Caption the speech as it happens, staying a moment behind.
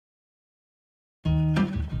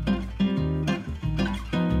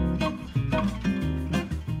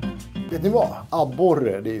Vet ni vad?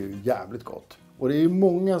 Abborre, det är ju jävligt gott. Och det är ju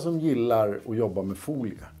många som gillar att jobba med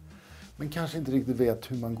folie. Men kanske inte riktigt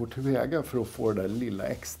vet hur man går tillväga för att få det där lilla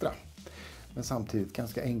extra. Men samtidigt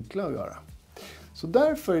ganska enkla att göra. Så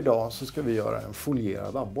därför idag så ska vi göra en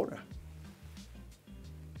folierad abborre.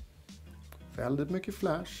 Väldigt mycket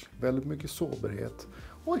flash, väldigt mycket soberhet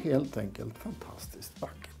och helt enkelt fantastiskt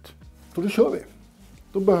vackert. Så då kör vi.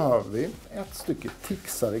 Då behöver vi ett stycke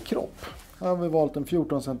Ticsaren-kropp. Här har vi valt en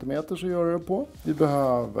 14 cm så gör det på. Vi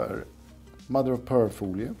behöver mother of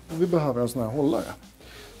pearl-folie och vi behöver en sån här hållare.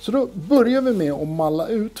 Så då börjar vi med att malla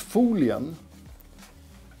ut folien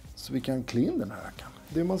så vi kan klä in den här rackaren.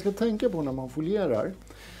 Det man ska tänka på när man folierar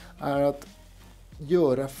är att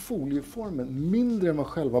göra folieformen mindre än vad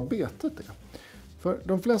själva betet är. För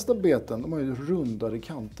de flesta beten de har ju rundade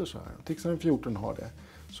kanter så här. Ticsaren 14 har det.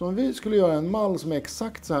 Så om vi skulle göra en mall som är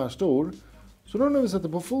exakt så här stor, så då när vi sätter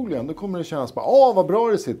på folien då kommer det kännas bara, åh vad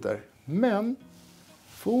bra det sitter. Men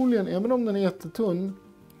folien, även om den är jättetunn,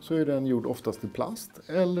 så är den gjord oftast i plast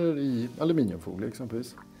eller i aluminiumfolie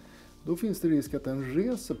exempelvis. Då finns det risk att den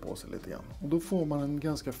reser på sig lite grann och då får man en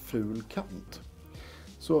ganska ful kant.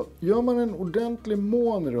 Så gör man en ordentlig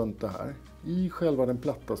mån runt det här i själva den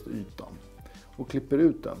plattaste ytan och klipper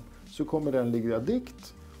ut den, så kommer den ligga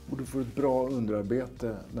dikt och du får ett bra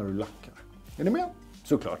underarbete när du lackar. Är ni med?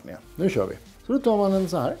 Såklart ni är. Nu kör vi. Så då tar man den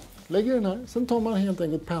så här, lägger den här, sen tar man helt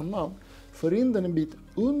enkelt pennan, för in den en bit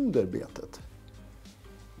under betet.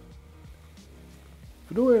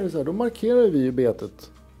 För då är det så här, då markerar vi ju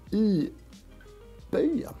betet i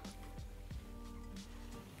böjen.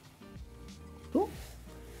 Så.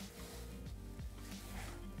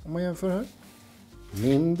 Om man jämför här.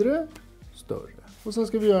 Mindre, större. Och sen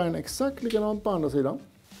ska vi göra en exakt likadant på andra sidan.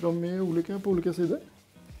 De är olika på olika sidor.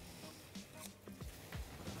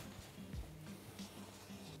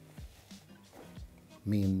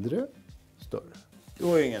 Mindre, större. Det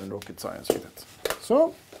var ingen rocket science riktigt.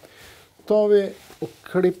 Så tar vi och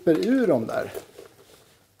klipper ur dem där.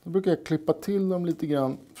 Då brukar jag klippa till dem lite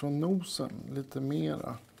grann från nosen, lite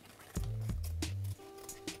mera.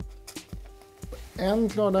 En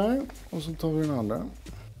klar där och så tar vi den andra.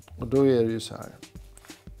 Och då är det ju så här.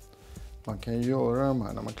 Man kan göra de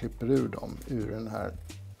här när man klipper ur dem, ur den här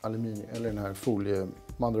aluminium eller den här folie,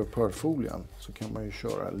 mother of pearl-folien, så kan man ju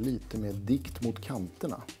köra lite mer dikt mot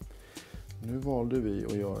kanterna. Nu valde vi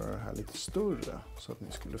att göra det här lite större så att ni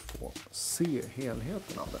skulle få se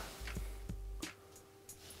helheten av det.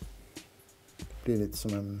 Det blir lite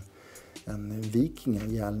som en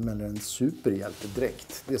vikingahjälm eller en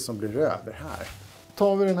superhjältedräkt. Det som blir över här.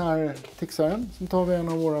 Tar vi den här Ticsaren, så tar vi en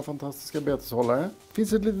av våra fantastiska beteshållare. Det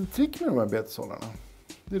finns ett litet trick med de här beteshållarna.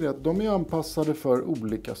 Det är det att de är anpassade för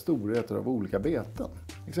olika storheter av olika beten.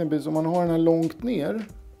 Exempelvis om man har den här långt ner,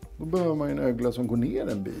 då behöver man ju en ögla som går ner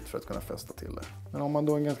en bit för att kunna fästa till det. Men om man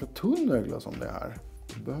då har en ganska tunn ögla som det är,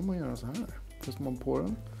 då behöver man göra så här. Fäster man på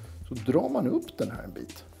den, så drar man upp den här en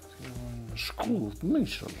bit.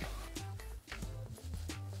 Skoltmissel.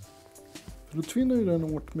 För då tvinnar ju den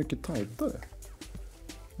åt mycket tajtare.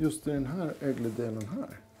 Just i den här ögledelen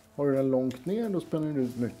här. Har du den långt ner, då spänner du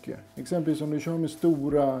ut mycket. Exempelvis om du kör med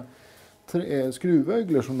stora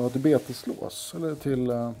skruvöglor som du har till beteslås. Eller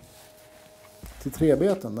till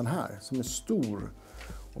trebeten, den här, som är stor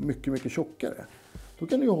och mycket, mycket tjockare. Då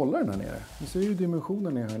kan du ju hålla den här nere. Ni ser ju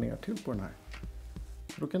dimensionen är här ner till på den här.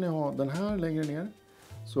 Då kan ni ha den här längre ner.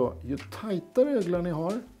 Så ju tajtare öglar ni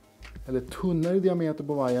har, eller tunnare diameter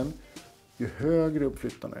på vajen, ju högre upp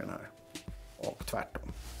flyttar ni den här. Och tvärtom.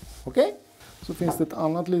 Okej? Så finns det ett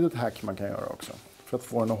annat litet hack man kan göra också. För att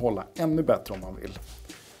få den att hålla ännu bättre om man vill.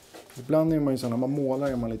 Ibland är man ju så när man målar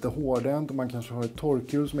är man lite hårdhänt och man kanske har ett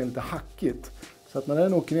torkhjul som är lite hackigt. Så att när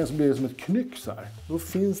den åker ner så blir det som ett knyck så här. Då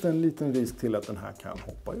finns det en liten risk till att den här kan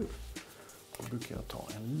hoppa ur. Då brukar jag ta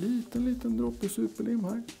en liten droppe superlim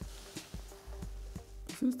här.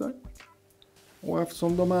 Precis där. Och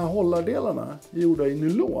eftersom de här hållardelarna är gjorda i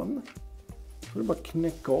nylon, så är det bara att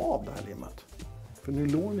knäcka av det här limmet. För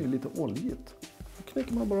nylon är lite oljigt. Då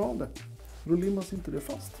knäcker man bara av det. Då limmas inte det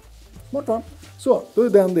fast. Smart va? Så, då är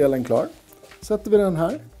den delen klar. Sätter vi den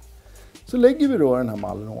här. Så lägger vi då den här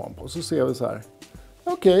mallen ovanpå. Så ser vi så här.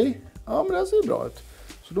 Okej, ja men det här ser bra ut.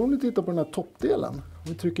 Så då om ni tittar på den här toppdelen. Om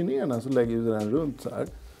vi trycker ner den så lägger vi den runt så här.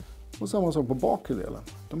 Och samma sak på bakre delen.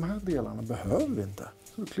 De här delarna behöver vi inte.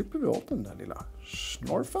 Så då klipper vi åt den där lilla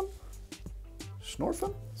snorfen.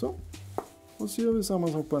 Så. Och så gör vi samma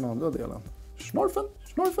sak på den andra delen.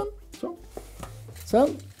 Snorfen, så. Sen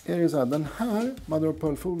är det så här, den här mother of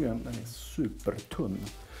pearl-folien, den är supertunn.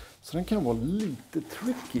 Så den kan vara lite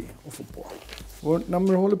tricky att få på. Och när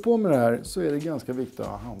man håller på med det här så är det ganska viktigt att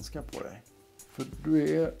ha handskar på dig. För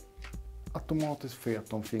du är automatiskt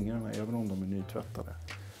fet om fingrarna även om de är nytvättade.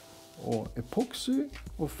 Och epoxy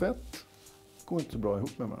och fett går inte så bra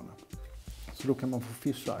ihop med varandra. Så då kan man få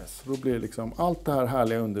fish eyes. Då blir liksom allt det här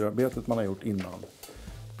härliga underarbetet man har gjort innan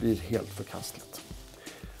blir helt förkastligt.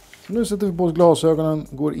 Så nu sätter vi på oss glasögonen,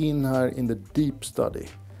 går in här in the deep study.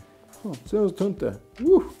 Ser du hur tunt det är?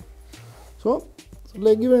 Så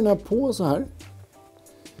lägger vi den här på så här.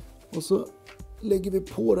 Och så lägger vi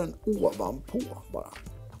på den ovanpå bara.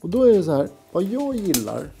 Och då är det så här, vad jag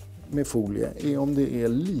gillar med folie är om det är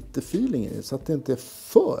lite feeling i det, så att det inte är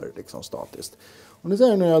för liksom statiskt. Och ni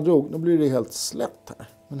ser när jag drog, då blir det helt släppt här.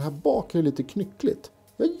 Men här bak är det lite knyckligt.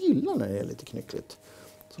 Jag gillar när det är lite knyckligt.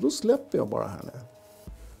 Så då släpper jag bara här nu.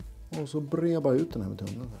 Och så brevar ut den här med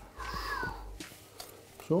tummen.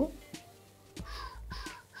 Så.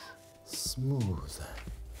 Smooth.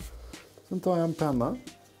 Sen tar jag en penna.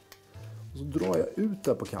 Och så drar jag ut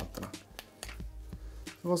där på kanterna.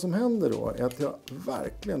 Så vad som händer då är att jag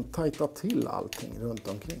verkligen tajtar till allting runt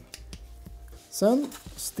omkring. Sen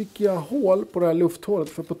sticker jag hål på det här lufthålet.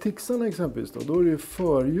 För på Ticsaren exempelvis då är det ju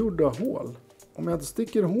förgjorda hål. Om jag inte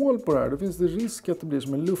sticker hål på det här, då finns det risk att det blir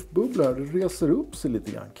som en luftbubbla. Det reser upp sig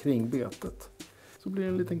lite grann kring betet. Så blir det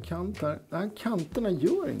en liten kant här. De här kanterna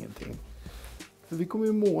gör ingenting. För vi kommer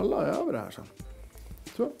ju måla över det här sen.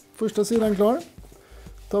 Så, första sidan klar.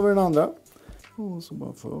 Tar vi den andra. Och så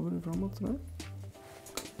bara för vi det framåt sådär.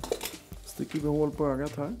 Sticker vi hål på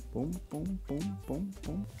ögat här. Bom, bom, bom, bom,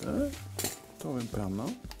 bom. Där. Tar vi en penna.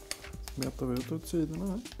 Smetar vi ut åt sidorna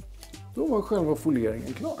här. Då var själva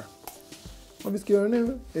folieringen klar. Vad vi ska göra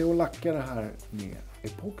nu är att lacka det här med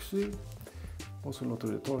epoxy. Och så låter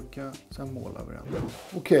vi det torka. Sen målar vi den.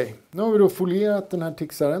 Okej, nu har vi då folierat den här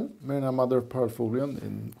Ticsaren med den här mother of pearl folien. Det är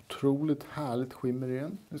en otroligt härligt skimmer i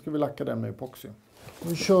den. Nu ska vi lacka den med epoxy.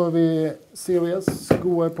 Nu kör vi CVS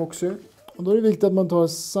goa epoxy. Och då är det viktigt att man tar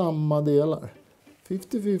samma delar.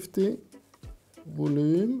 50-50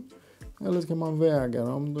 volym. Eller ska man väga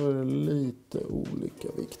dem, då är det lite olika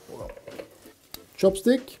vikt på dem.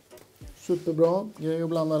 Chopstick. Superbra grej att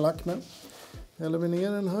blanda lack med. Häller vi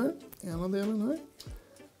ner den här, ena delen här.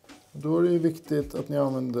 Då är det ju viktigt att ni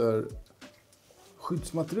använder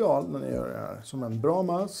skyddsmaterial när ni gör det här. Som en bra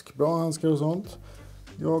mask, bra handskar och sånt.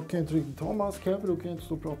 Jag kan inte riktigt ta mask här för då kan jag inte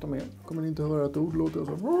stå och prata med. Kommer ni inte höra ett ord låter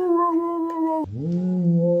så.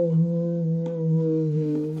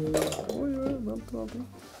 Oj, vänta.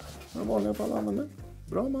 I vanliga fall använder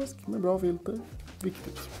bra mask med bra filter.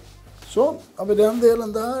 Viktigt. Så, har vi den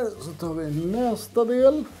delen där. Så tar vi nästa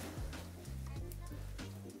del.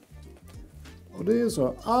 Och det är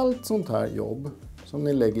så, allt sånt här jobb som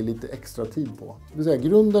ni lägger lite extra tid på. Det vill säga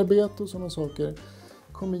grundarbete och sådana saker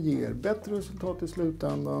kommer ge er bättre resultat i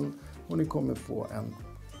slutändan. Och ni kommer få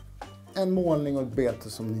en målning och ett bete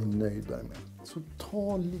som ni är nöjda med. Så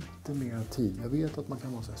ta lite mer tid. Jag vet att man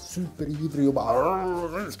kan vara så här superivrig och bara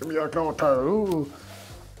nu ska vi göra klart här.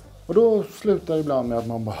 Och då slutar det ibland med att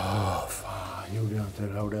man bara fan, gjorde jag inte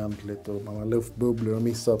det här ordentligt. Och man har luftbubblor och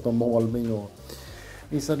missat någon målning och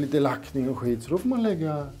missat lite lackning och skit. Så då får man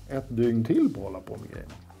lägga ett dygn till på att hålla på med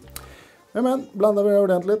grejerna. Men blandar vi det här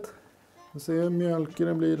ordentligt. Vi ser hur mjölken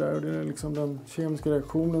den blir där. Och det är liksom den kemiska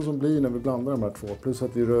reaktionen som blir när vi blandar de här två. Plus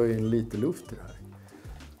att vi rör in lite luft i det här.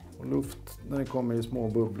 Och luft när det kommer i små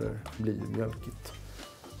bubblor blir mjölkigt.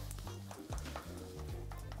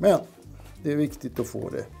 Men det är viktigt att få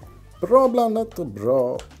det bra blandat och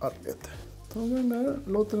bra arbete. Tar vi den där,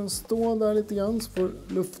 låter den stå där lite grann så får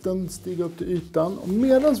luften stiga upp till ytan. Och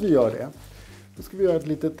medan vi gör det, då ska vi göra ett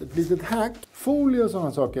litet hack. Folie och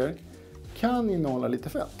sådana saker kan innehålla lite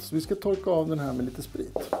fett. Så vi ska torka av den här med lite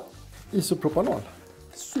sprit. Isopropanol.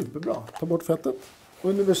 Superbra. Ta bort fettet.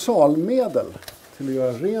 Universalmedel till att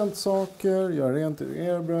göra rent saker, göra rent i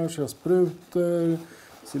airbrush, göra sprutor,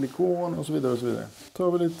 silikon och så vidare och så vidare.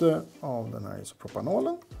 Tar vi lite av den här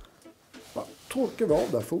isopropanolen. Bara torkar vi av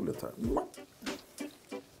det här foliet här.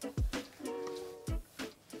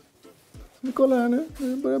 Vi kollar här nu.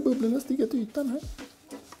 Nu börjar bubblorna stiga till ytan här.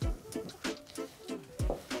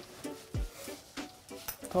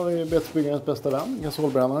 Tar vi betesbyggarens bästa vän,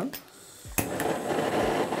 gasolbrännaren.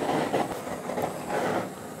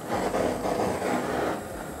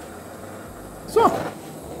 Så!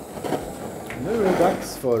 Nu är det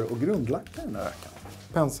dags för att grundlacka den här veckan.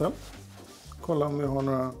 Pensel. Kolla om vi har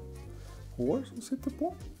några hår som sitter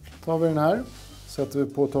på. Tar vi den här. Sätter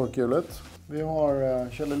vi på torkhjulet. Vi har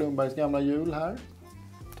Kjell Lundbergs gamla hjul här.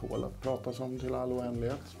 Tål att pratas om till all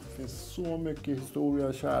oändlighet. Det finns så mycket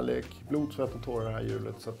historia, kärlek, blod, svett och tårar i det här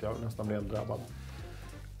hjulet så att jag nästan blev drabbad.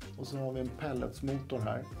 Och så har vi en pelletsmotor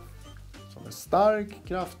här. Som är stark,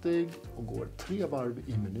 kraftig och går 3 varv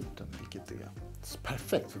i minuten. Vilket är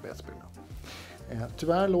Perfekt för betesbyggnad.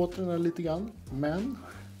 Tyvärr låter den här lite grann, men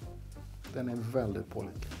den är väldigt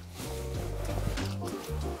pålitlig.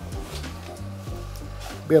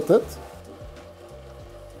 Betet.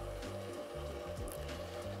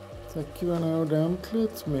 Täcker den här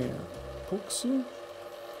ordentligt med epoxy.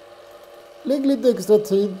 Lägg lite extra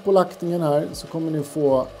tid på lackningen här så kommer ni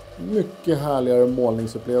få mycket härligare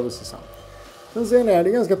målningsupplevelser sen. Sen ser ni här, det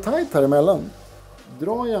är ganska tajt här emellan.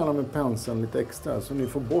 Dra gärna med penseln lite extra så ni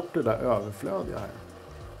får bort det där överflödiga här.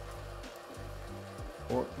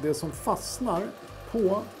 Och det som fastnar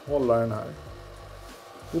på hållaren här,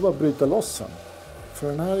 det är bara att bryta loss den. För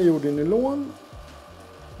den här är gjord i nylon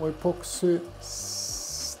och epoxy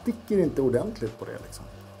sticker inte ordentligt på det liksom.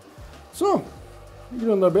 Så,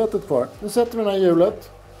 grundarbetet kvar. Nu sätter vi den här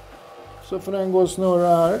hjulet. Så får den gå och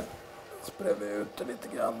snurra här. Spred vi ut det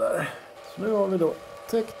lite grann där. Så nu har vi då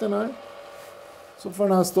täckt den här. Så får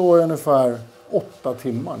den här stå i ungefär 8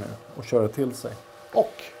 timmar nu och köra till sig.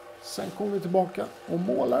 Och sen kommer vi tillbaka och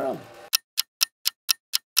målar den.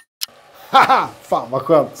 Haha! Fan vad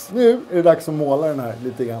skönt! Nu är det dags att måla den här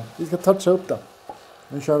lite grann. Vi ska toucha upp den.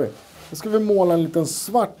 Nu kör vi. Nu ska vi måla en liten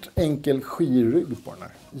svart enkel skirrygg på den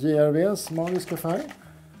här. JRVs magiska färg.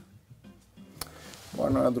 Bara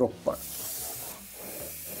några droppar.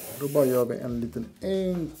 Då bara gör vi en liten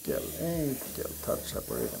enkel touch här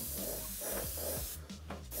på ryggen.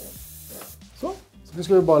 Så nu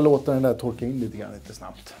ska vi bara låta den där torka in lite grann lite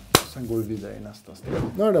snabbt. Sen går vi vidare i nästa steg.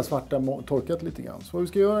 Nu har det där svarta torkat lite grann. Så vad vi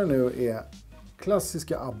ska göra nu är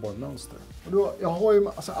klassiska abborrmönster. Och då, jag har ju,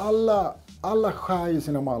 alltså alla skär ju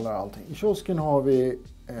sina mallar och allting. I kiosken har vi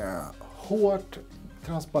hårt,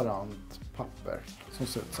 transparent papper som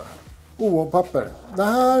ser ut så här. OH-papper. Det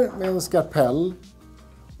här med en skarpell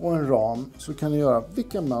och en ram så kan ni göra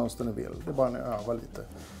vilka mönster ni vill. Det är bara ni övar lite.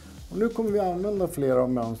 Och nu kommer vi använda flera av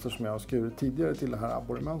mönster som jag har skurit tidigare till det här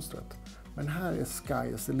abborrmönstret. Men här är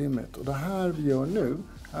sky is the limit. Och det här vi gör nu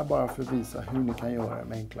är bara för att visa hur ni kan göra det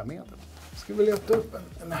med enkla medel. Ska vi leta upp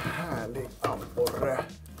en härlig abborre.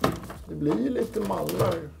 Det blir lite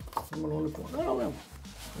mallar som man håller på. Där har vi en.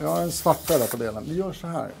 Jag har en svarta där på delen. Vi gör så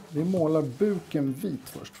här. Vi målar buken vit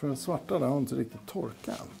först. För den svarta där har inte riktigt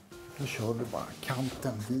torkat än. Nu kör vi bara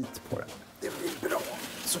kanten vit på den. Det blir bra.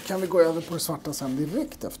 Så kan vi gå över på det svarta sen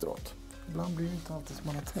direkt efteråt. Ibland blir det inte alltid som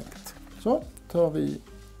man har tänkt. Så tar vi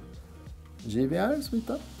JVR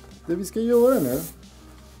svita. Det vi ska göra nu.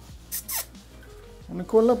 Om ni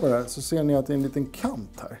kollar på det här så ser ni att det är en liten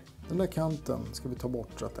kant här. Den där kanten ska vi ta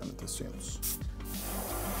bort så att den inte syns.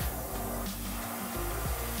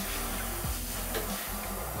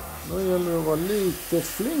 Då gäller det att vara lite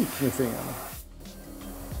flink med fingrarna.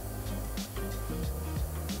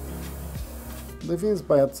 Det finns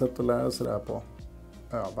bara ett sätt att lära sig det här på.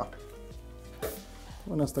 Öva.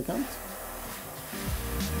 Och nästa kant.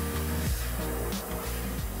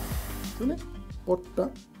 Så ni, borta.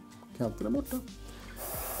 Kanten är borta.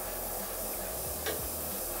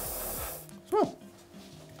 Så.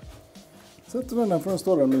 Sätter vi den här för att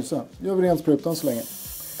stå där och mysa. Gör vi rent sprutan så länge.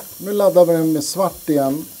 Nu laddar vi den med svart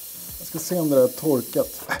igen. Jag ska se om det är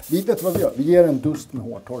torkat. Vi vet vad vi gör. Vi ger en dust med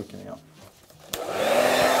hårtorken igen.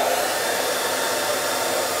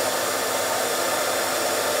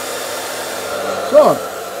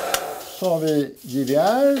 Så har vi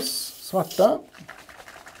JVRs svarta.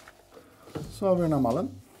 Så har vi den här mallen.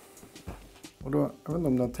 Och då, jag vet inte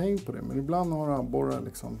om ni har tänkt på det, men ibland har abborrar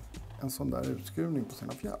liksom en sån där utskruvning på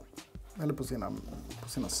sina fjäll. Eller på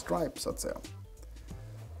sina stripes så att säga.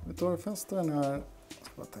 Vi tar och fäster den här. Jag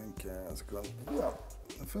ska bara tänka en sekund. Ja,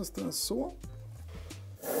 jag fäster den så.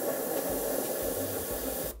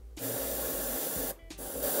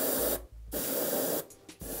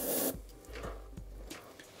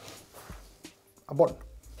 Abborren.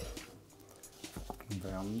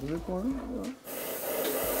 Vänder vi på den. Ja.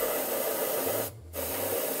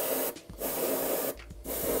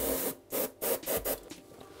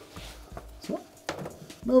 Så.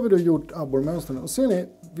 Nu har vi då gjort abborrmönstren. Och ser ni,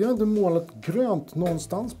 vi har inte målat grönt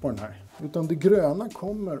någonstans på den här. Utan det gröna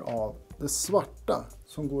kommer av det svarta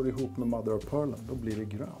som går ihop med mother of pearl. Då blir det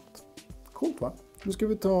grönt. Coolt va? Nu ska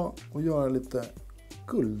vi ta och göra lite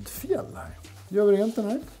guldfjäll här. Gör vi rent den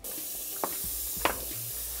här.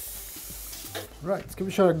 Right, ska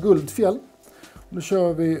vi köra guldfjäll. Då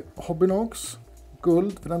kör vi Hobbynox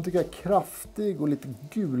guld, för den tycker jag är kraftig och lite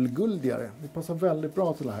gulguldigare. Det passar väldigt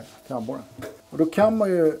bra till det här, till abborren. Och då kan man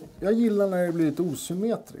ju, jag gillar när det blir lite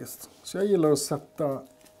osymmetriskt. Så jag gillar att sätta,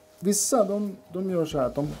 vissa de gör så här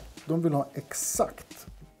att de vill ha exakt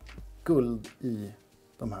guld i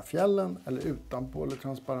de här fjällen eller utanpå eller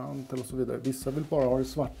transparent eller så vidare. Vissa vill bara ha det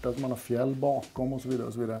svarta, att man har fjäll bakom och så vidare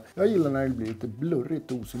och så vidare. Jag gillar när det blir lite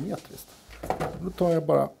blurrigt och osymmetriskt. Då tar jag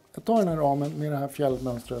tar den här ramen med det här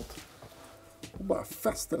fjällmönstret och bara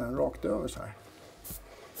fäster den rakt över så här.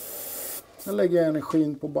 Sen lägger jag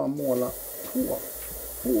energin på att bara måla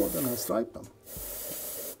på den här stripen.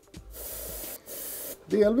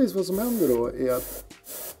 Delvis vad som händer då är att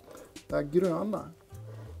det här gröna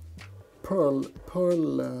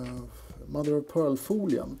mother of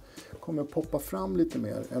pearl-folien kommer poppa fram lite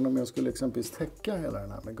mer än om jag skulle exempelvis täcka hela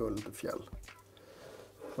den här med guldfjäll.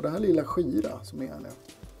 Och det här lilla skira som är här nu,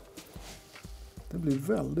 det blir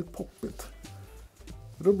väldigt poppigt.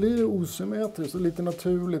 Då blir det osymmetriskt och lite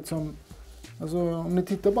naturligt som, alltså om ni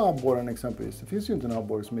tittar på abborren exempelvis, det finns ju inte en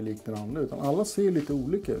abborre som är lik den andra utan alla ser lite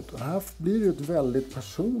olika ut. Och här blir det ett väldigt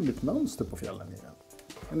personligt mönster på fjällen igen.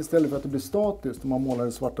 Men istället för att det blir statiskt om man målar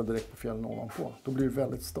det svarta direkt på fjällen ovanpå, då blir det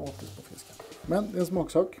väldigt statiskt på fisken. Men det är en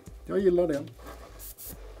smaksak, jag gillar det.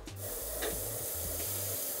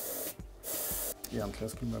 Egentligen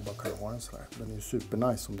skulle man bara kunna ha den sådär, den är ju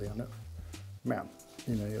supernice som det är nu. Men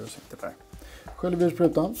vi nöjer oss inte där. Sköljer vi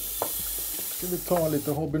sprutan. Ska vi ta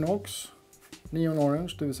lite Hobbynox, Neon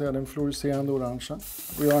Orange, det vill säga den fluorescerande orangea.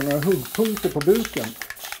 Och göra några huggpunkter på buken.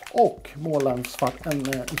 Och måla en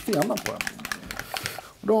fena på den.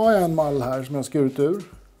 Och då har jag en mall här som jag skurit ur.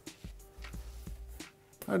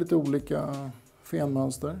 Här är lite olika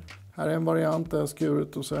fenmönster. Här är en variant där jag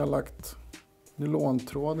skurit och så har jag lagt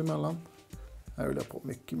nylontråd emellan. Här vill jag på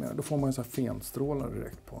mycket mer. Då får man en sån här fenstrålar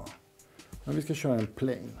direkt på. Men vi ska köra en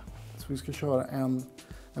plain. Så vi ska köra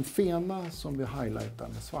en fena som vi highlightar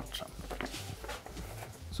med svart sen.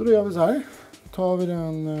 Så då gör vi så här. Tar vi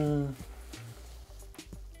den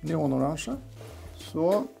neonorangea.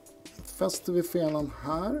 Så fäster vi fenan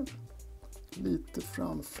här. Lite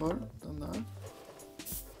framför den där.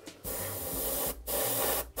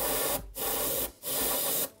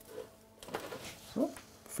 Så,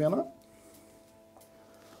 fena.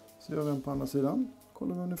 Så gör vi den på andra sidan.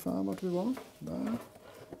 Kollar vi ungefär vart vi var. Där.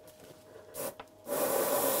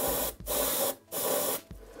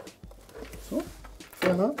 Så,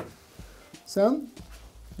 fena. Sen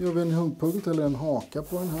gör vi en huggpunkt eller en haka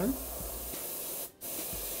på den här.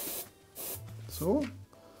 Så.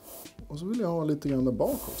 Och så vill jag ha lite grann där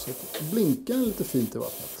bak också. Så att det blinkar lite fint i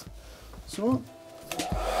vattnet. Så.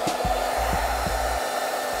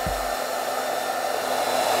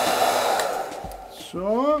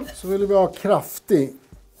 Så vill vi ha kraftig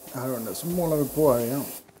här under. Så målar vi på här igen.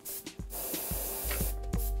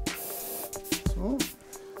 Så.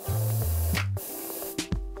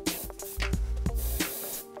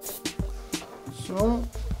 Så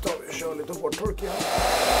tar vi och kör lite hårtork igen.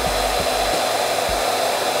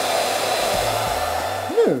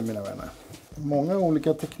 Nu mina vänner, många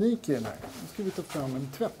olika tekniker i den här. Nu ska vi ta fram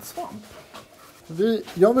en tvättsvamp.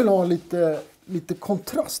 Jag vill ha lite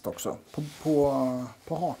kontrast också på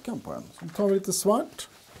hakan på den. Så tar vi lite svart,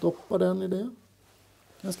 doppar den i det.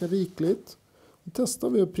 Ganska rikligt. Och testar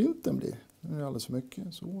vi hur printen blir. Nu är det alldeles för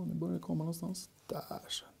mycket. Så, nu börjar det komma någonstans. Där har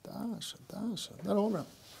vi den.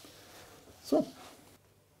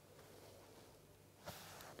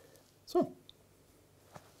 Så.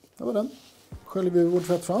 Där var den. Sköljer vi vår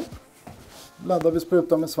tvättsvamp. Laddar vi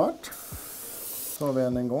sprutan med svart. Så har vi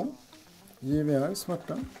en gång. JVR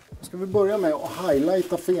svarta. Då ska vi börja med att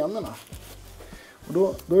highlighta fenorna. Och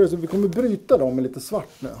då är det så att vi kommer bryta dem med lite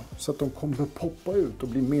svart nu. Så att de kommer poppa ut och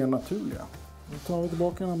bli mer naturliga. Då tar vi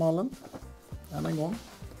tillbaka den här mallen. En gång.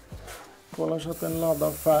 Kollar så att den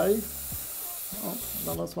laddar färg. Ja,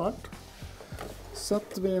 laddar svart.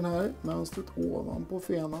 Sätter vi den här mönstret ovanpå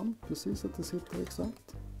fenan. Precis så att det sitter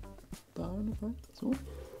exakt. Där ungefär. Så.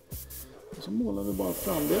 Och så målar vi bara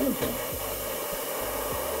framdelen på den.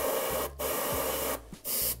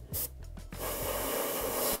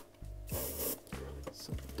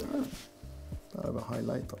 Där har vi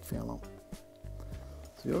highlightat fenan.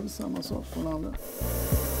 Så gör vi samma sak på den andra.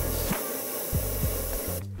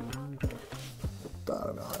 Där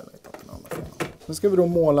har vi highlightat den andra fenan. Sen ska vi då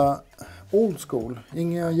måla old school.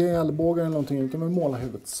 Inga gälbågar eller någonting utan vi målar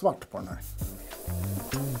huvudet svart på den här.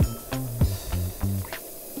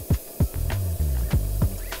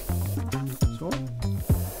 Så.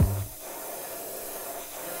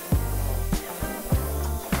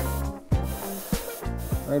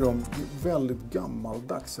 Det är då väldigt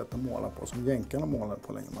gammaldags sätt att måla på som jänkarna målade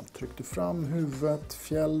på länge. Man tryckte fram huvudet,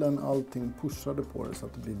 fjällen, allting pushade på det så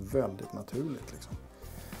att det blir väldigt naturligt. Liksom.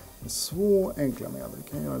 Med små enkla medel. Vi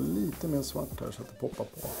kan göra lite mer svart här så att det poppar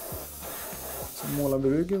på. Så målar vi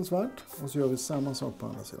ryggen svart och så gör vi samma sak på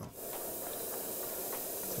andra sidan.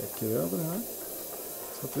 Täcker över det här.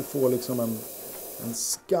 Så att vi får liksom en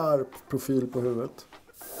skarp profil på huvudet.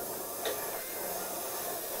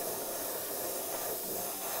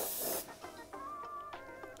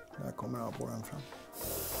 Där kommer abborren fram.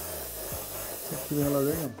 Täcker vi hela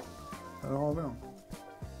ryggen. Där har vi den.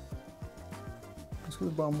 Nu ska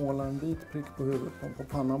vi bara måla en vit prick på huvudet, på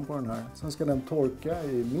pannan på den här. Sen ska den torka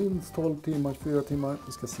i minst 12 timmar, 4 timmar.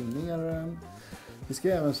 Vi ska signera den. Vi ska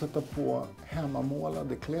även sätta på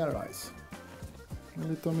hemmamålade clear eyes.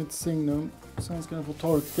 Lite av mitt signum. Sen ska den få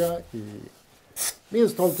torka i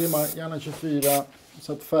minst 12 timmar, gärna 24.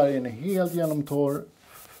 Så att färgen är helt genomtorr.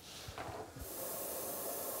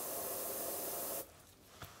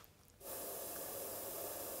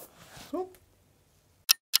 Så.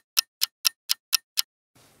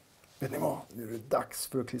 Vet ni vad? Nu är det dags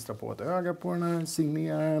för att klistra på ett öga på den här,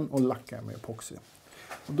 signera den och lacka med epoxy.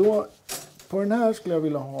 Och då, på den här skulle jag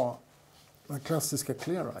vilja ha den klassiska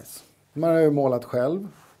clear eyes. De här har jag målat själv.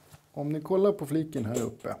 Om ni kollar på fliken här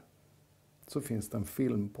uppe så finns det en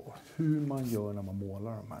film på hur man gör när man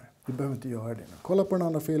målar de här. Vi behöver inte göra det nu. Kolla på den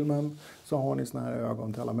andra filmen så har ni såna här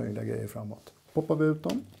ögon till alla möjliga grejer framåt. Poppar vi ut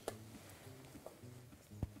dem.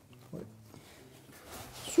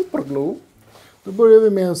 Superglue. Då börjar vi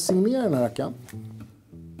med att signera den här rackaren.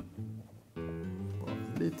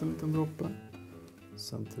 En liten droppe.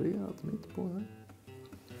 Centrerat mitt på här.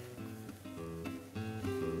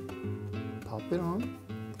 Papper har han.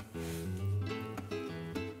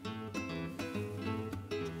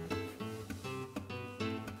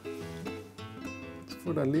 Så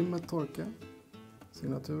får det där limmet torka.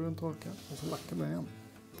 Signaturen torka. Och så lackar vi igen.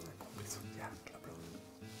 Det här kommer bli så jäkla bra.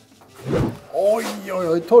 Oj, oj,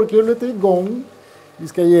 oj. Torkhjulet är igång. Vi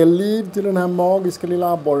ska ge liv till den här magiska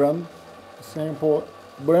lilla abborren.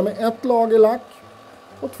 Börja med 1 lager lack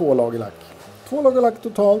och 2 lager lack. 2 lager lack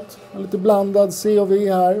totalt. En lite blandad C och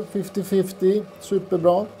V här. 50-50.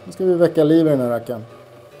 Superbra. Nu ska vi väcka liv i den här rackaren.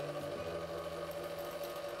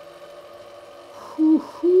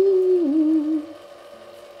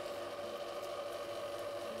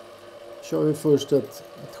 Kör vi först ett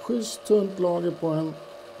schysst tunt lager på den.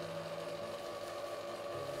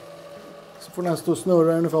 Så får den här stå och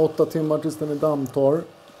snurra ungefär 8 timmar tills den är dammtorr.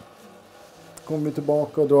 Kommer vi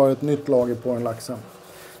tillbaka och drar ett nytt lager på den laxen.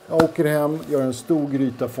 Jag åker hem, gör en stor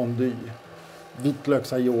gryta fondue.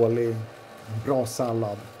 Vitlöksaioli, bra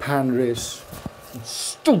sallad, panrish, en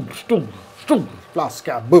stor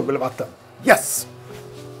flaska bubbelvatten. Yes!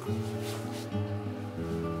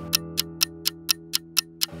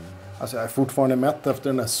 Alltså jag är fortfarande mätt efter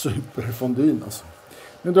den här superfonduen alltså.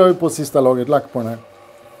 Nu drar vi på sista lagret lack på den här.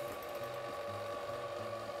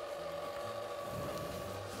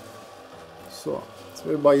 Så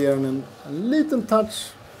vi bara ge den en liten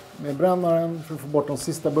touch med brännaren för att få bort de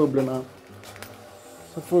sista bubblorna.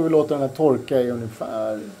 Så får vi låta den här torka i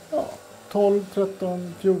ungefär 12,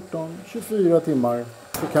 13, 14, 24 timmar.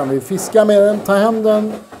 Så kan vi fiska med den, ta hem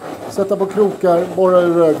den, sätta på krokar, borra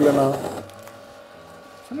ur röglerna.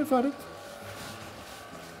 Sen är det färdigt.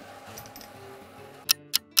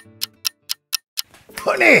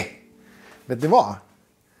 Hörrni! Vet ni vad?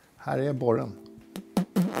 Här är borren.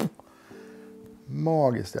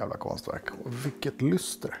 Magiskt jävla konstverk. Och vilket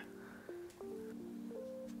lyster.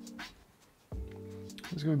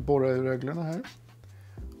 Nu ska vi borra ur röglerna här.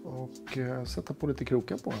 Och sätta på lite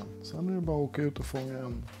krokar på den. Sen är det bara att åka ut och fånga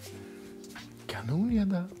en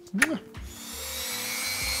kanongädda.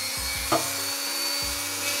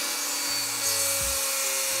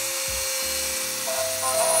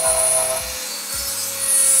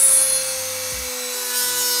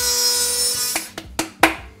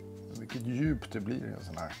 Vilket djup det blir i en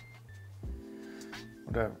sån här.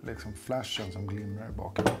 Och det är liksom flashen som glimrar i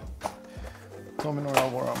bakgrunden. Då tar vi några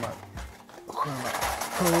av våra här sköna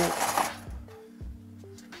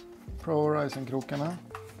Pro Horizon-krokarna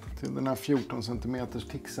till den här 14 cm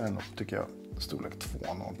Ticsaren upp, tycker jag storlek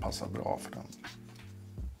 2.0 passar bra för den.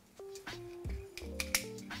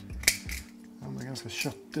 Det är ganska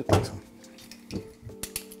köttigt liksom.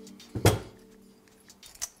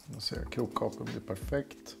 Nu ser jag krokkapen blir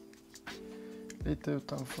perfekt. Lite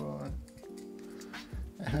utanför.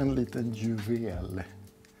 En liten juvel.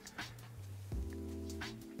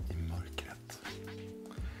 I mörkret.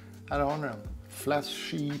 Här har ni den.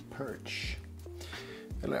 Flashy Perch.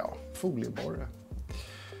 Eller ja, folieborre.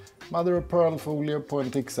 Mother of pearl folie på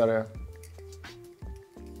en Ticsare.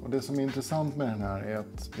 Och det som är intressant med den här är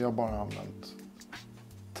att vi har bara använt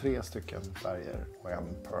 3 stycken färger och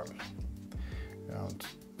en pearl. Vi har använt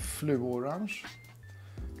fluorange,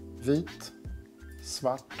 vit,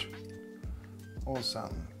 svart och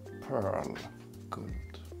sen pearl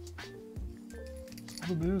guld. Och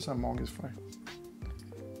då blir det så här magisk färg.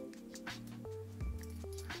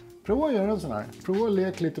 Prova att göra en sån här. Prova att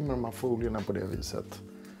leka lite med de här folierna på det viset.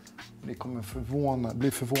 Ni kommer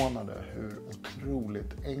bli förvånade hur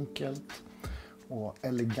otroligt enkelt och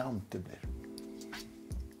elegant det blir.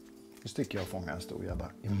 Nu sticker jag och fångar en stor gädda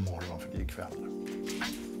imorgon för ikväll.